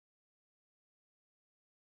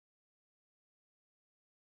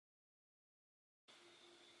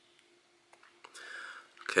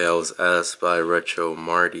Okay, I was asked by Retro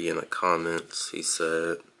Marty in the comments. He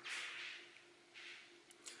said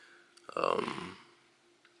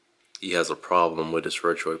he has a problem with his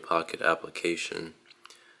Retroid Pocket application.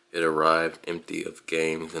 It arrived empty of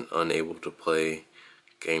games and unable to play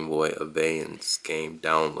Game Boy Advance game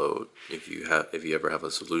download. If you ever have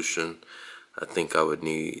a solution, I think I would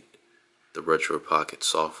need the Retroid Pocket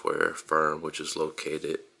software firm, which is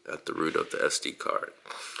located at the root of the SD card.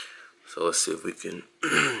 So let's see if we can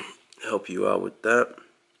help you out with that.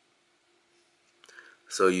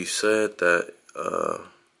 So you said that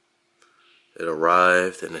it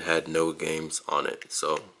arrived and it had no games on it.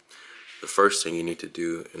 So the first thing you need to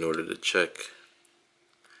do in order to check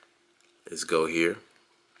is go here,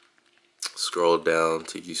 scroll down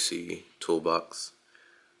till you see Toolbox,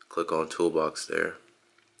 click on Toolbox there,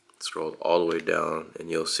 scroll all the way down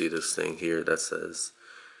and you'll see this thing here that says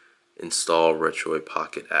Install Retroid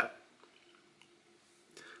Pocket app.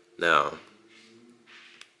 Now,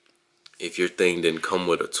 if your thing didn't come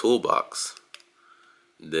with a toolbox,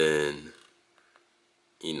 then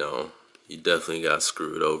you definitely got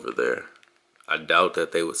screwed over there. I doubt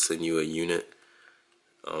that they would send you a unit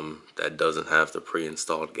that doesn't have the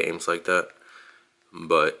pre-installed games like that.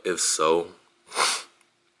 But if so,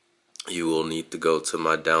 you will need to go to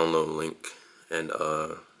my download link and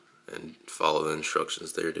follow the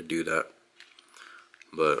instructions there to do that.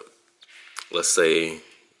 But let's say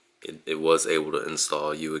it was able to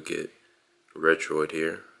install, you would get Retroid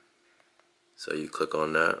here. So you click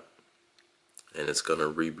on that and it's going to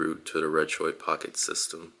reboot to the Retroid Pocket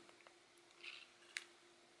system.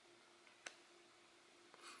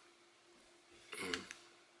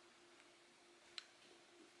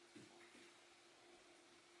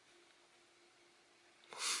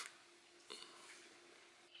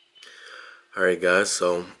 Alright guys,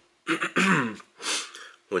 so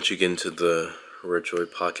once you get into the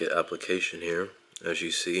Retroid Pocket application here, as you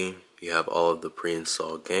see, you have all of the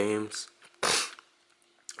pre-installed games.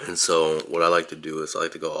 And so what I like to do is I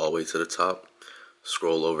like to go all the way to the top,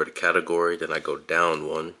 scroll over to category, then I go down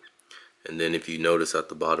one, and then if you notice at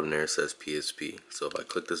the bottom there it says PSP. So if I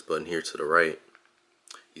click this button here to the right,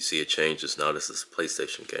 you see it changes. Now this is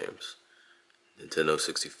PlayStation games, Nintendo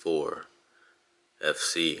 64,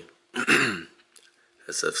 FC,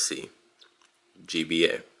 SFC,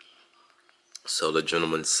 GBA. So the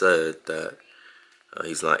gentleman said that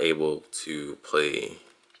he's not able to play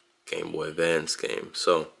Game Boy Advance games.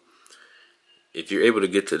 So if you're able to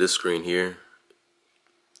get to this screen here,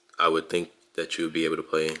 I would think that you would be able to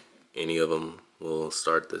play any of them. We'll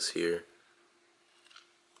start this here,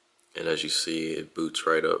 and as you see, it boots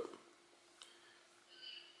right up.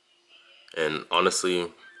 And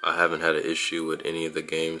honestly, I haven't had an issue with any of the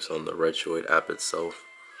games on the Retroid app itself.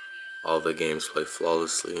 All the games play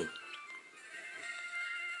flawlessly.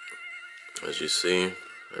 As you see,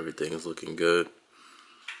 everything is looking good.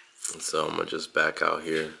 And so I'm going to just back out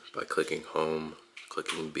here by clicking home,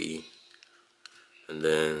 clicking B. And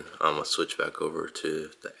then I'm going to switch back over to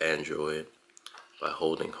the Android by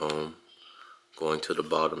holding home, going to the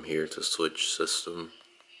bottom here to switch system.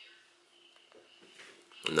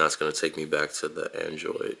 And that's going to take me back to the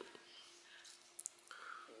Android.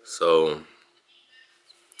 So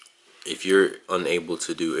if you're unable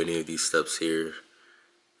to do any of these steps here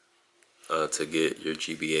to get your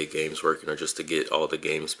GBA games working, or just to get all the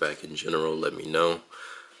games back in general, let me know.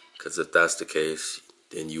 Because if that's the case,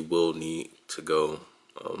 then you will need to go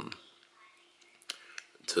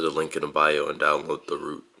to the link in the bio and download the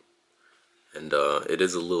root. And it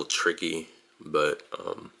is a little tricky, but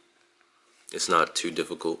it's not too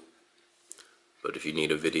difficult. But if you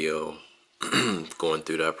need a video going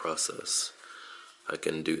through that process, I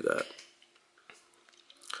can do that.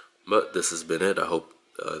 But this has been it. I hope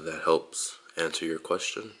that helps answer your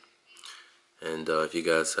question. And if you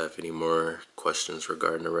guys have any more questions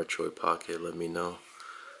regarding the Retroid Pocket, let me know.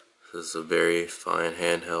 This is a very fine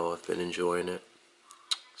handheld. I've been enjoying it.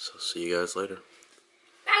 So see you guys later.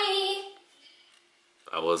 Bye.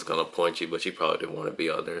 I was gonna point you, but you probably didn't want to be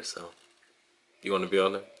on there, so. You want to be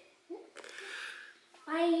on there?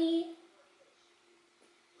 Bye.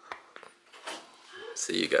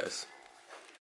 See you guys.